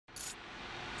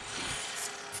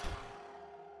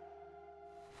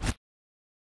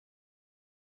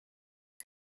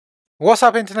What's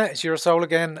up, internet? It's Ura Soul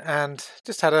again, and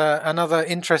just had another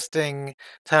interesting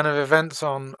turn of events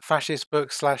on fascist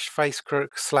book slash Facebook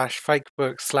slash fake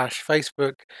book slash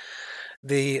Facebook,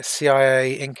 the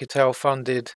CIA Inquitel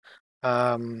funded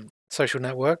social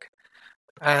network.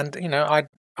 And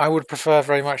I would prefer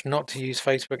very much not to use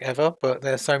Facebook ever, but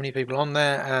there's so many people on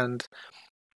there, and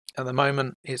at the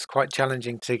moment it's quite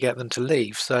challenging to get them to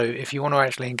leave. So if you want to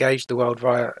actually engage the world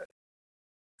via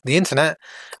the internet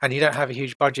and you don't have a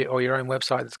huge budget or your own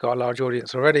website that's got a large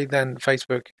audience already, then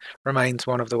Facebook remains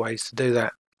one of the ways to do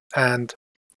that. And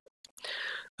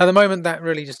at the moment, that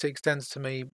really just extends to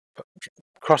me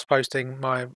cross-posting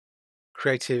my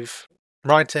creative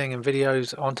writing and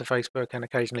videos onto Facebook and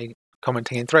occasionally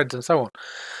commenting in threads and so on.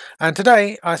 And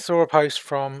today I saw a post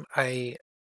from a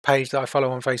page that I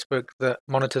follow on Facebook that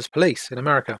monitors police in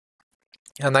America,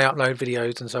 and they upload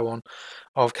videos and so on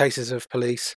of cases of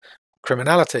police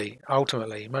criminality,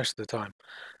 ultimately, most of the time.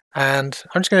 And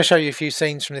I'm just going to show you a few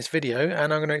scenes from this video,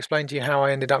 and I'm going to explain to you how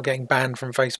I ended up getting banned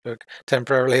from Facebook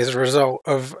temporarily as a result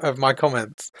of my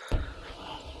comments.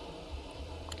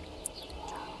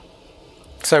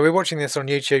 So we're watching this on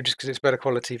YouTube just because it's better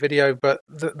quality video, but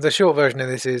the short version of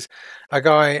this is a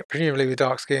guy, presumably with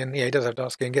dark skin, yeah, he does have dark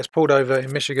skin, gets pulled over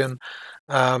in Michigan,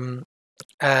 and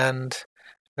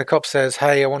the cop says,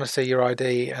 "Hey, I want to see your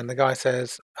ID," and the guy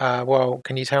says, "Well,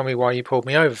 can you tell me why you pulled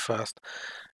me over first?"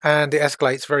 And it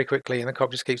escalates very quickly, and the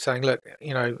cop just keeps saying, "Look,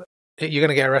 you're going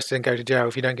to get arrested and go to jail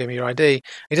if you don't give me your ID."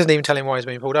 He doesn't even tell him why he's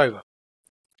being pulled over.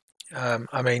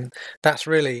 I mean, that's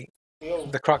really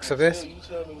the crux of this. You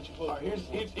tell me what you pulled.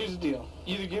 Here's the deal.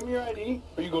 Either give me your ID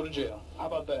or you go to jail. How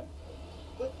about that?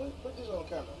 Put this on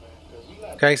camera,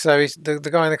 man. Okay, so the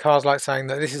guy in the car is like saying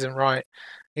that this isn't right.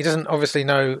 He doesn't obviously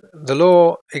know the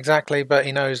law exactly, but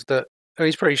he knows that.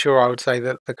 He's pretty sure, I would say,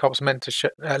 that the cop's meant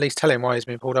to at least tell him why he's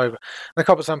been pulled over. And the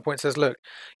cop at some point says, "Look,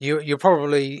 you're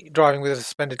probably driving with a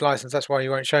suspended license. That's why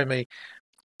you won't show me."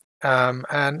 And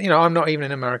I'm not even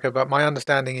in America, but my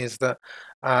understanding is that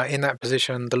in that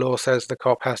position, the law says the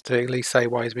cop has to at least say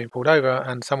why he's been pulled over.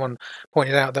 And someone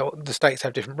pointed out that the states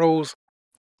have different rules.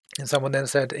 And someone then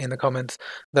said in the comments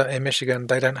that in Michigan,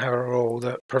 they don't have a rule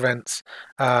that prevents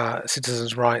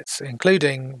citizens' rights,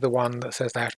 including the one that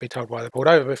says they have to be told why they're pulled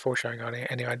over before showing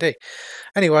any ID.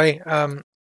 Anyway,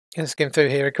 let's skim through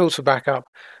here. It calls for backup,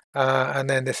 and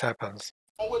then this happens.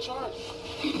 On what charge?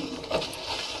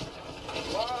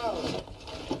 Wow.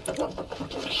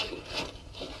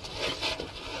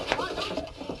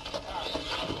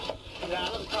 Get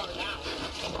out of the car now.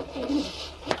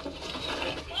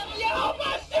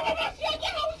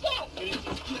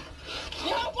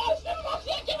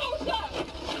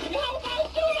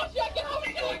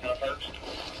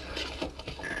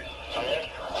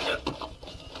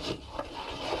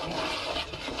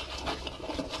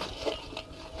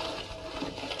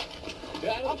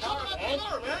 Get out of the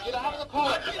car, man. Get out of the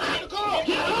car. Get out of the car.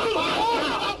 Get out of the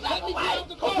car. Let me get out of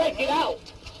the car. Okay, get out.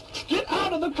 Get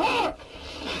out of the car.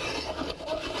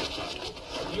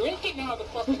 You ain't getting out of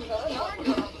the fucking car.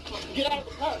 Get out of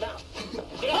the car now.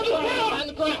 Get out of the car. On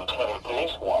the ground. Put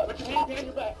your hands behind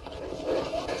your back.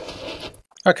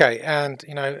 Okay, and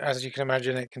as you can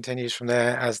imagine, it continues from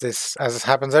there as this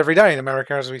happens every day in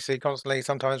America, as we see constantly.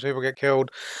 Sometimes people get killed,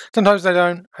 sometimes they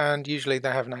don't, and usually they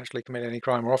haven't actually committed any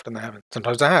crime, or often they haven't.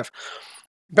 Sometimes they have.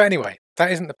 But anyway, that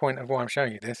isn't the point of why I'm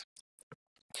showing you this.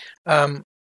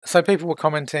 So people were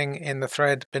commenting in the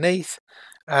thread beneath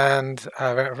and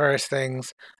various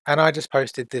things, and I just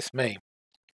posted this meme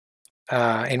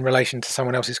in relation to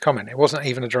someone else's comment. It wasn't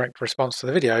even a direct response to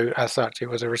the video as such. It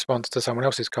was a response to someone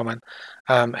else's comment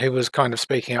who was kind of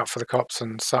speaking up for the cops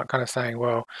and kind of saying,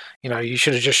 well, you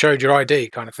should have just showed your ID,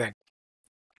 kind of thing.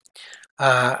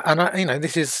 And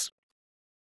this is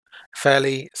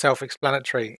fairly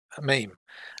self-explanatory meme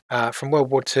from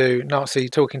World War II, Nazi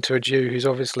talking to a Jew who's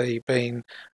obviously been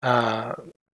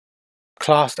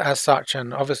classed as such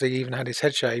and obviously even had his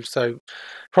head shaved, so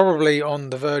probably on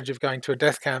the verge of going to a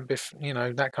death camp if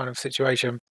that kind of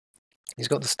situation. He's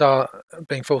got the star,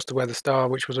 being forced to wear the star,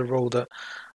 which was a rule that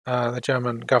the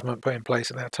German government put in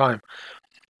place at that time.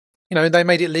 They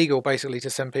made it legal basically to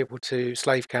send people to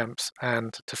slave camps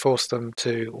and to force them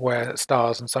to wear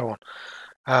stars and so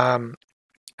on.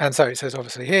 And so it says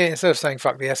obviously here, instead of saying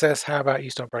fuck the SS, how about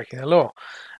you stop breaking the law?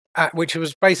 Which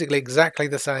was basically exactly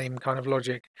the same kind of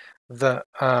logic that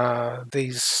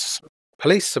these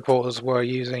police supporters were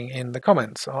using in the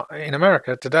comments in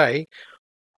America today,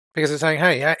 because they're saying,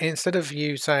 hey, instead of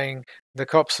you saying the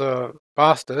cops are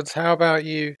bastards, how about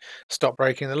you stop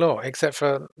breaking the law? Except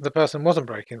for the person wasn't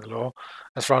breaking the law,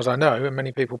 as far as I know, and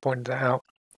many people pointed that out.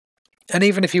 And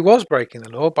even if he was breaking the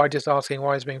law by just asking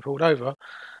why he's being pulled over,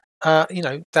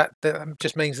 that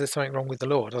just means there's something wrong with the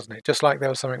law, doesn't it? Just like there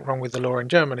was something wrong with the law in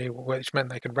Germany, which meant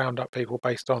they could round up people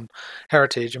based on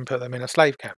heritage and put them in a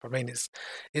slave camp. I mean, it's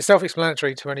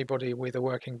self-explanatory to anybody with a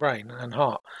working brain and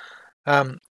heart.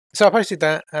 So I posted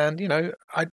that, and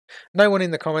no one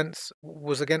in the comments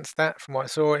was against that. From what I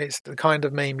saw, it's the kind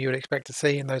of meme you would expect to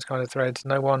see in those kind of threads.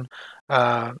 No one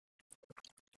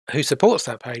who supports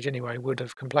that page anyway would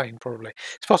have complained. Probably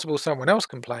it's possible someone else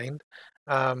complained.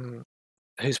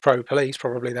 Who's pro-police,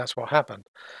 probably that's what happened.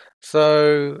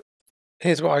 So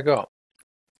here's what I got.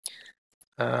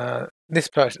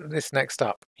 This next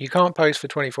up. You can't post for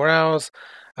 24 hours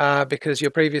because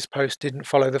your previous post didn't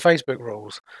follow the Facebook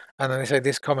rules. And then they say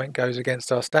this comment goes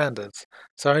against our standards.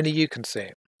 So only you can see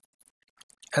it.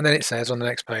 And then it says on the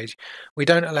next page, we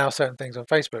don't allow certain things on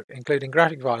Facebook, including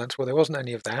graphic violence. Well, there wasn't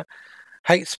any of that.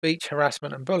 Hate speech,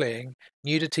 harassment and bullying,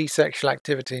 nudity, sexual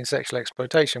activity and sexual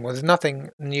exploitation. Well, there's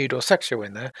nothing nude or sexual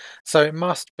in there, so it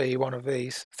must be one of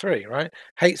these three, right?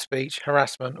 Hate speech,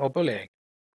 harassment or bullying.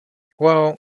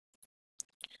 Well,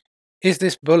 is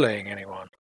this bullying anyone?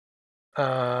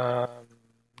 No.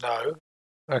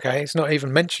 Okay, it's not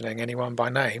even mentioning anyone by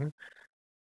name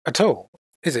at all,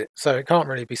 is it? So it can't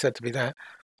really be said to be that.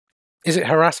 Is it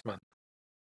harassment?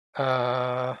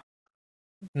 No,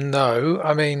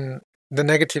 I mean, the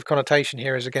negative connotation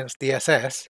here is against the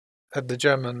SS, the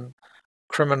German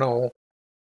criminal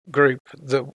group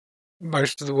that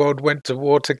most of the world went to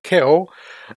war to kill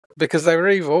because they were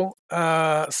evil.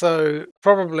 So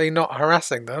probably not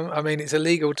harassing them. I mean, it's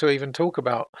illegal to even talk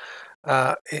about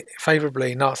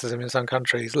favourably Nazism in some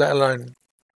countries, let alone,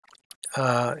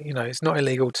 it's not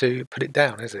illegal to put it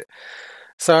down, is it?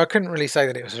 So I couldn't really say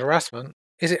that it was harassment.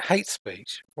 Is it hate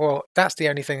speech? Well, that's the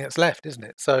only thing that's left, isn't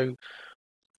it? So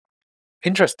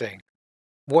interesting.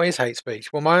 What is hate speech?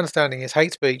 Well, my understanding is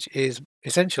hate speech is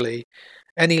essentially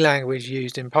any language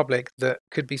used in public that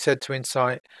could be said to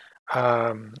incite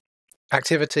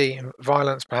activity and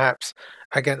violence, perhaps,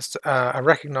 against a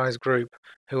recognised group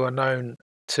who are known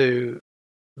to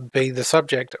be the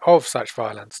subject of such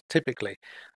violence, typically.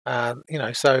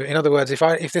 So in other words,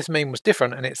 if this meme was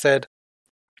different and it said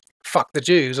fuck the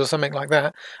Jews or something like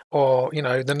that, or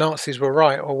the Nazis were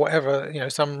right, or whatever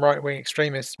some right-wing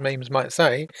extremist memes might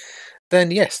say,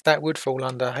 then yes, that would fall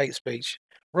under hate speech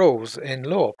rules in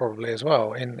law, probably as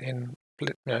well, in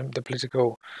the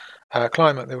political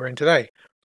climate that we're in today.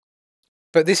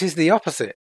 But this is the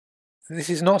opposite. This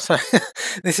is not saying.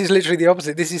 This is literally the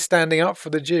opposite. This is standing up for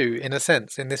the Jew in a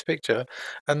sense in this picture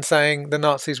and saying the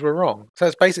Nazis were wrong. So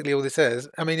that's basically all this says.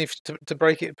 I mean, if to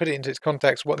break it, put it into its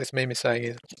context, what this meme is saying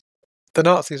is the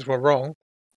Nazis were wrong.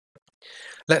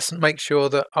 Let's make sure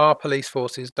that our police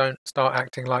forces don't start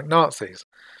acting like Nazis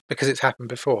because it's happened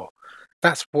before.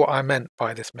 That's what I meant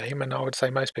by this meme, and I would say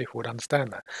most people would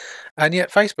understand that. And yet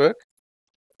Facebook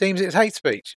deems it as hate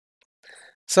speech.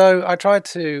 So I tried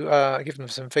to give them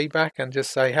some feedback and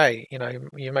just say, hey,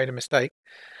 you made a mistake.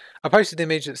 I posted an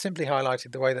image that simply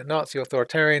highlighted the way that Nazi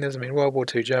authoritarianism in World War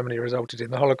II Germany resulted in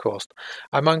the Holocaust.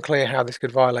 I'm unclear how this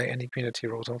could violate any community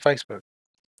rules on Facebook.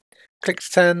 Clicked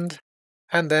send,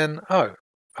 and then, I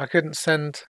couldn't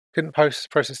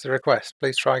process the request.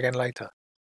 Please try again later.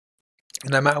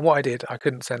 And no matter what I did, I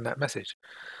couldn't send that message.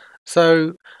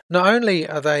 So not only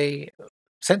are they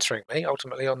censoring me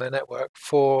ultimately on their network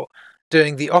for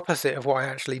doing the opposite of what I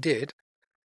actually did,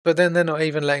 but then they're not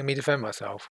even letting me defend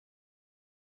myself.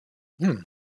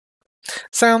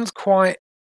 Sounds quite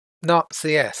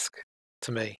Nazi-esque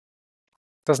to me,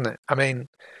 doesn't it? I mean,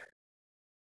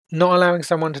 not allowing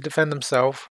someone to defend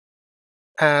themselves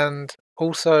and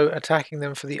also attacking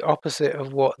them for the opposite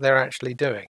of what they're actually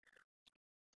doing.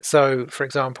 So, for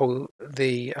example,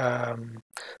 the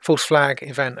false flag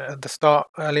event at the start,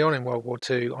 early on in World War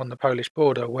II, on the Polish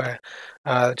border, where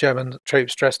German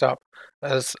troops dressed up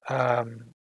as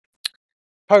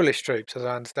Polish troops, as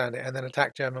I understand it, and then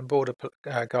attacked German border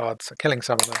guards, killing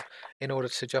some of them in order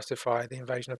to justify the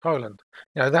invasion of Poland.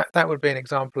 That would be an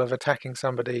example of attacking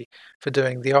somebody for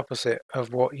doing the opposite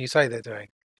of what you say they're doing.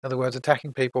 In other words,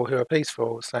 attacking people who are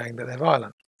peaceful, saying that they're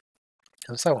violent,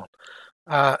 and so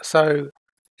on. So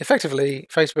effectively,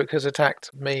 Facebook has attacked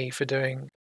me for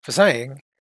saying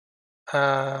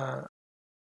the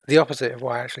opposite of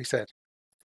what I actually said.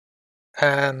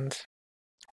 And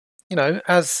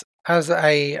as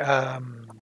a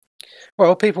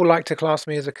people like to class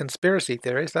me as a conspiracy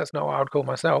theorist. That's not what I would call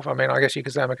myself. I mean, I guess you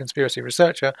could say I'm a conspiracy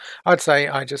researcher. I'd say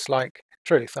I just like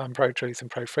truth. I'm pro-truth and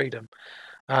pro-freedom.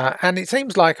 And it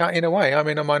seems like, in a way, I'm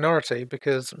in a minority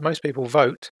because most people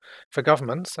vote for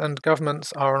governments, and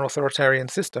governments are an authoritarian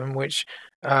system which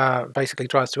basically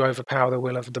tries to overpower the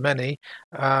will of the many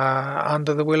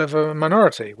under the will of a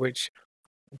minority, which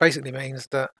basically means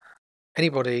that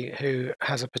anybody who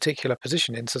has a particular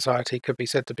position in society could be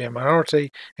said to be a minority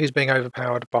who's being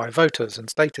overpowered by voters and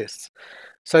statists.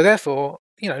 So therefore,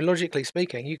 logically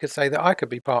speaking, you could say that I could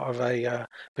be part of a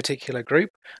particular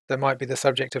group that might be the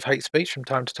subject of hate speech from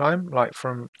time to time, like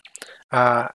from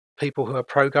uh, people who are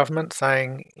pro-government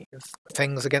saying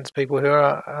things against people who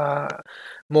are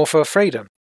more for freedom.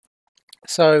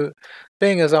 So,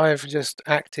 being as I've just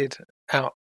acted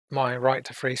out my right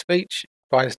to free speech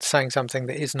by saying something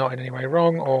that is not in any way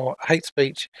wrong or hate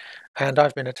speech, and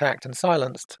I've been attacked and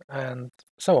silenced and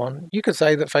so on, you could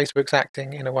say that Facebook's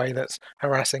acting in a way that's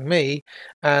harassing me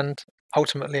and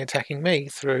ultimately attacking me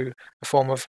through a form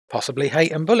of possibly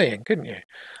hate and bullying, couldn't you?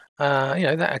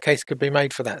 That a case could be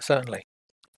made for that, certainly.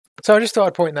 So I just thought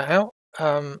I'd point that out,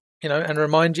 and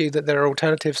remind you that there are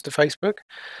alternatives to Facebook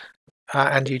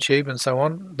and YouTube and so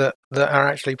on that are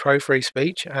actually pro free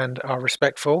speech and are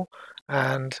respectful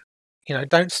and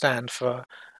don't stand for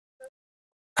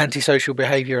antisocial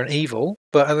behavior and evil,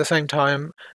 but at the same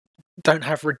time don't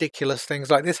have ridiculous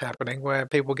things like this happening where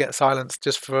people get silenced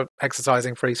just for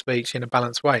exercising free speech in a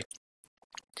balanced way.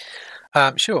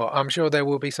 Sure, I'm sure there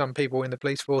will be some people in the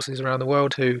police forces around the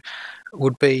world who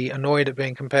would be annoyed at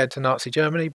being compared to Nazi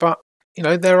Germany, but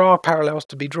there are parallels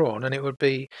to be drawn, and it would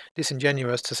be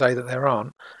disingenuous to say that there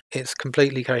aren't. It's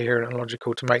completely coherent and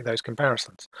logical to make those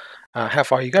comparisons. How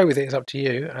far you go with it is up to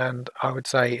you, and I would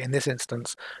say in this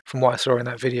instance, from what I saw in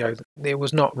that video, it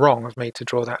was not wrong of me to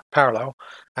draw that parallel,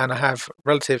 and I have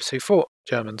relatives who fought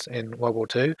Germans in World War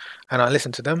II, and I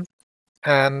listened to them,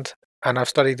 and I've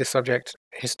studied this subject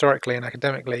historically and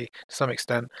academically to some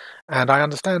extent, and I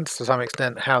understand to some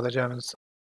extent how the Germans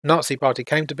Nazi Party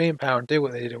came to be in power and do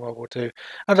what they did in World War II.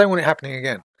 I don't want it happening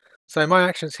again. So my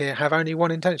actions here have only one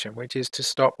intention, which is to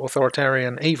stop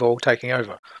authoritarian evil taking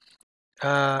over.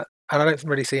 And I don't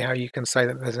really see how you can say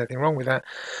that there's anything wrong with that.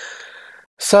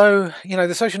 So,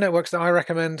 the social networks that I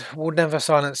recommend will never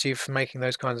silence you from making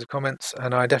those kinds of comments,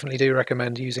 and I definitely do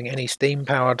recommend using any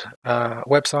Steam-powered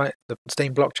website, the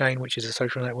Steam blockchain, which is a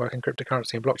social network and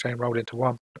cryptocurrency and blockchain rolled into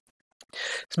one.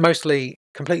 It's mostly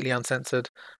completely uncensored,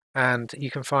 and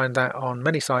you can find that on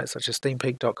many sites such as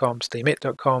steampeak.com,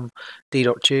 steamit.com,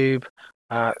 d.tube,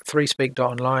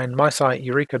 3speak.online, my site,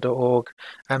 eureka.org,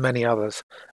 and many others.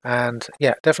 And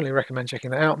yeah, definitely recommend checking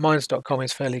that out. Minds.com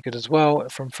is fairly good as well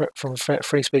from a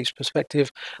free speech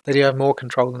perspective. They do have more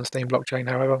control than the Steam blockchain,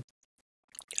 however.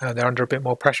 They're under a bit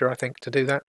more pressure, I think, to do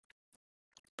that.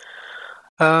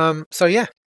 So yeah,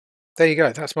 there you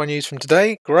go. That's my news from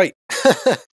today. Great.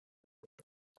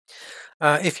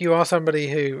 If you are somebody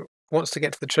who wants to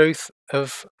get to the truth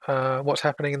of what's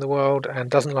happening in the world and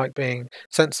doesn't like being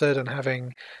censored and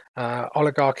having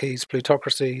oligarchies,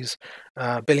 plutocracies,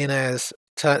 billionaires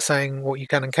saying what you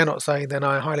can and cannot say, then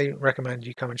I highly recommend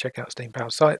you come and check out Steam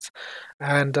Powered sites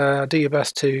and do your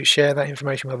best to share that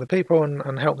information with other people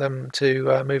and help them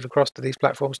to move across to these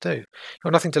platforms too. You've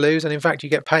got nothing to lose, and in fact you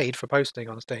get paid for posting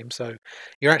on Steam, so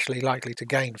you're actually likely to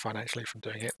gain financially from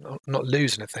doing it, not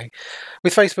lose anything.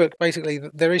 With Facebook, basically,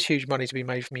 there is huge money to be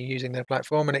made from you using their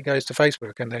platform, and it goes to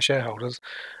Facebook and their shareholders.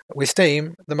 With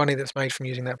Steam, the money that's made from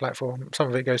using that platform, some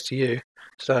of it goes to you.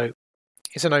 So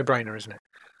it's a no-brainer, isn't it?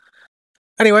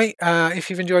 Anyway, if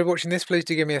you've enjoyed watching this, please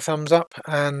do give me a thumbs up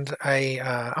and a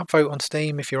upvote on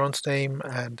Steam if you're on Steam,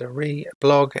 and a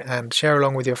re-blog and share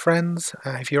along with your friends.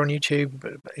 If you're on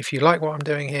YouTube, if you like what I'm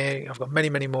doing here, I've got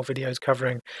many, many more videos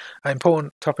covering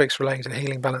important topics relating to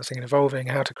healing, balancing and evolving,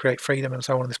 how to create freedom and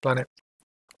so on this planet.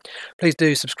 Please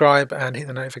do subscribe and hit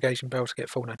the notification bell to get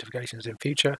full notifications in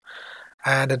future.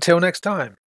 And until next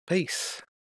time, peace.